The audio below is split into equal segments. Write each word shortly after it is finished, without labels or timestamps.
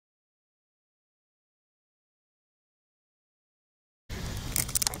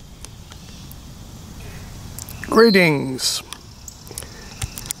Greetings!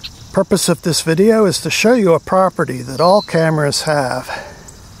 Purpose of this video is to show you a property that all cameras have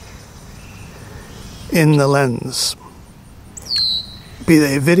in the lens. Be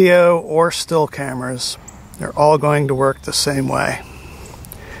they video or still cameras, they're all going to work the same way.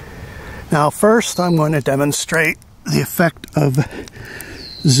 Now first I'm going to demonstrate the effect of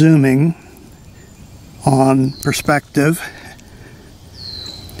zooming on perspective.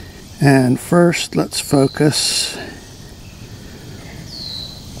 And first let's focus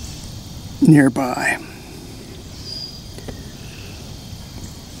nearby.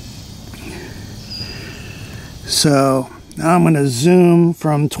 So now I'm going to zoom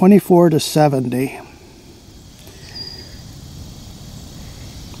from 24 to 70.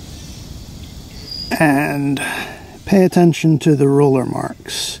 And pay attention to the ruler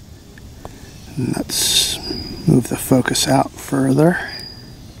marks. And let's move the focus out further.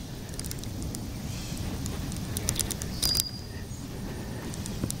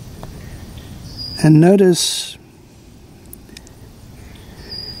 And notice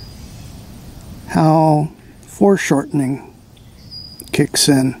how foreshortening kicks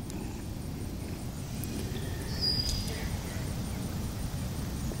in.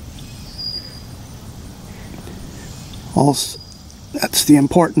 Also, that's the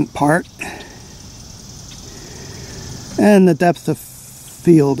important part. And the depth of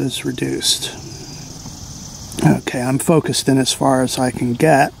field is reduced. Okay, I'm focused in as far as I can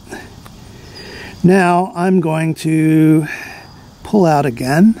get. Now I'm going to pull out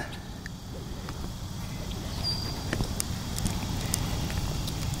again.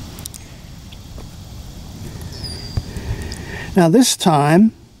 Now this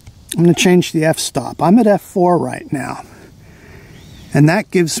time I'm going to change the f-stop. I'm at f4 right now. And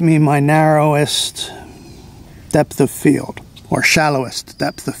that gives me my narrowest depth of field, or shallowest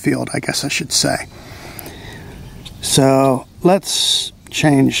depth of field, I guess I should say. So let's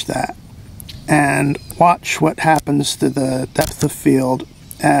change that and watch what happens to the depth of field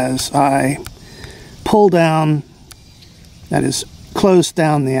as I pull down, that is, close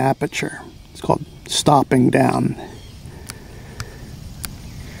down the aperture. It's called stopping down.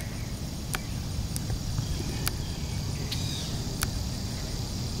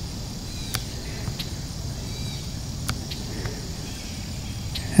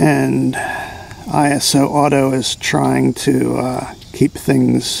 And ISO Auto is trying to keep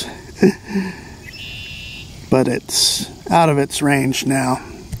things, but it's out of its range now.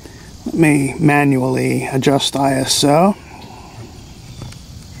 Let me manually adjust ISO.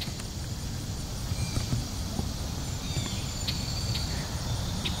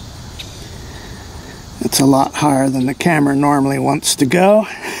 It's a lot higher than the camera normally wants to go.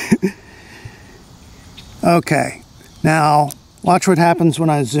 Okay, now watch what happens when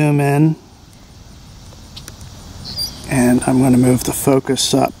I zoom in, and I'm going to move the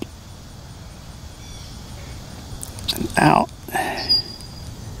focus up and out,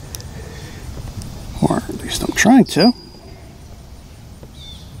 or at least I'm trying to.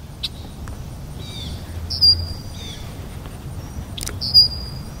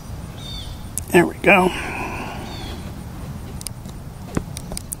 There we go.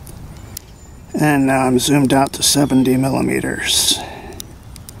 And now I'm zoomed out to 70 millimeters.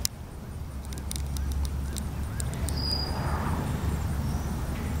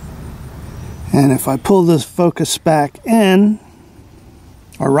 And if I pull this focus back in,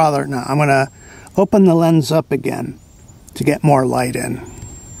 or rather, no, I'm going to open the lens up again to get more light in.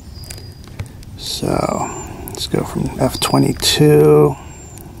 So let's go from f22,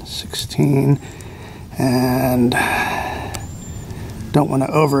 16, and don't want to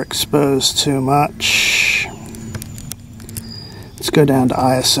overexpose too much. Let's go down to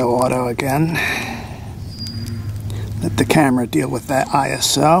ISO Auto again. Let the camera deal with that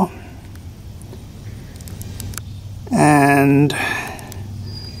ISO. And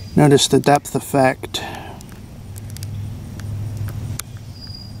notice the depth effect.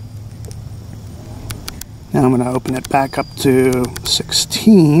 Now I'm going to open it back up to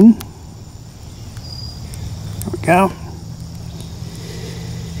 16. There we go.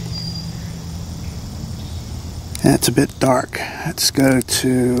 And it's a bit dark. Let's go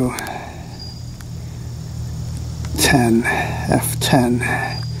to 10, f10,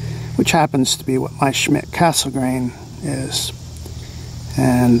 which happens to be what my Schmidt-Cassegrain is.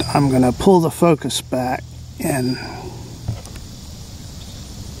 And I'm going to pull the focus back in.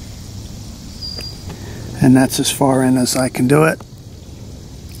 And that's as far in as I can do it.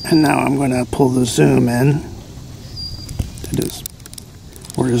 And now I'm going to pull the zoom in.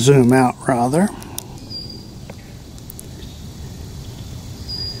 Or zoom out, rather.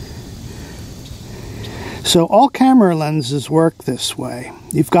 So all camera lenses work this way.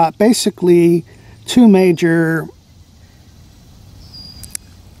 You've got basically two major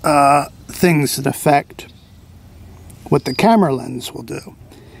things that affect what the camera lens will do.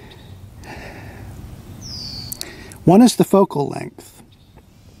 One is the focal length.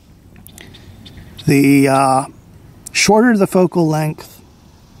 The shorter the focal length,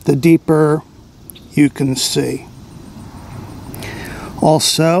 the deeper you can see.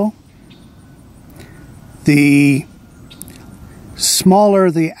 Also, the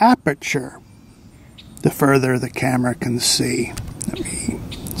smaller the aperture, the further the camera can see. Let me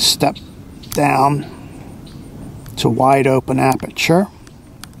step down to wide open aperture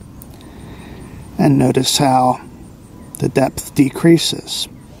and notice how the depth decreases.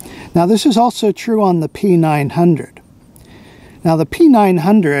 Now this is also true on the P900. Now the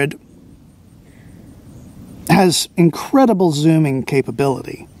P900 has incredible zooming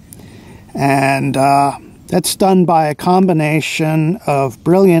capability, and that's done by a combination of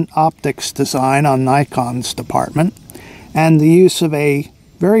brilliant optics design on Nikon's department and the use of a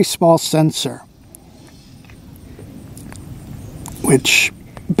very small sensor, which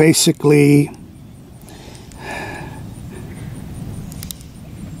basically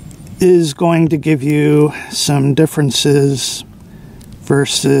is going to give you some differences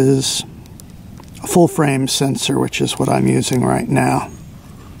versus a full frame sensor, which is what I'm using right now.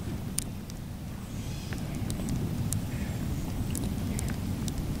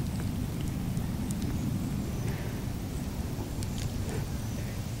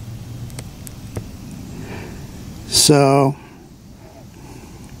 So,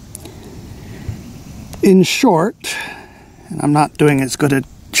 in short, and I'm not doing as good a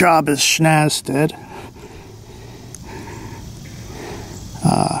job as Schnaz did,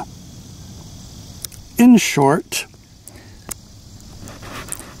 in short,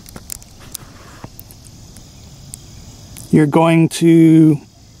 you're going to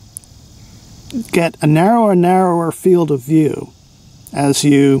get a narrower and narrower field of view as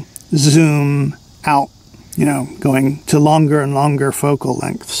you zoom out, you know, going to longer and longer focal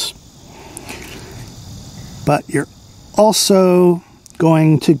lengths. But you're also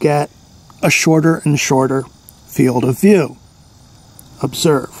going to get a shorter and shorter field of view.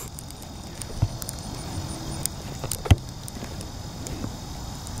 Observe.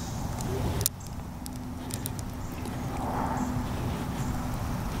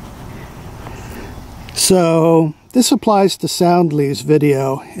 So this applies to Soundly's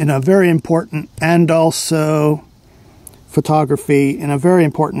video in a very important, and also photography in a very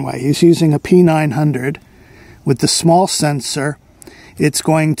important way. He's using a P900 with the small sensor. It's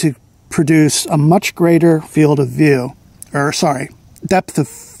going to produce a much greater field of view, or sorry, depth of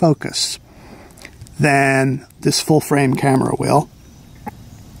focus than this full frame camera will.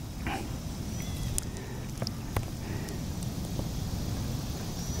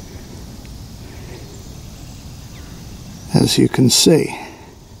 As you can see.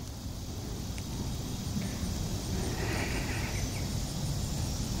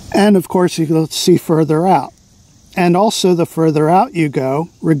 And of course you can see further out. And also the further out you go,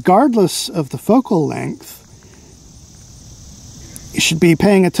 regardless of the focal length, you should be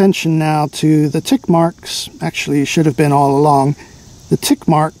paying attention now to the tick marks. Actually, you should have been all along. The tick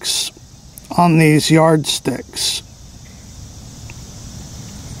marks on these yardsticks.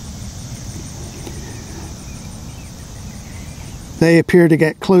 They appear to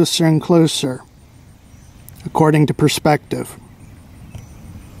get closer and closer, according to perspective.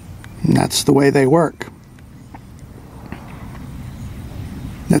 And that's the way they work.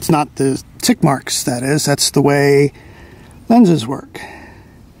 That's not the tick marks, that is. That's the way lenses work.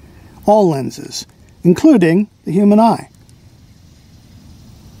 All lenses, including the human eye.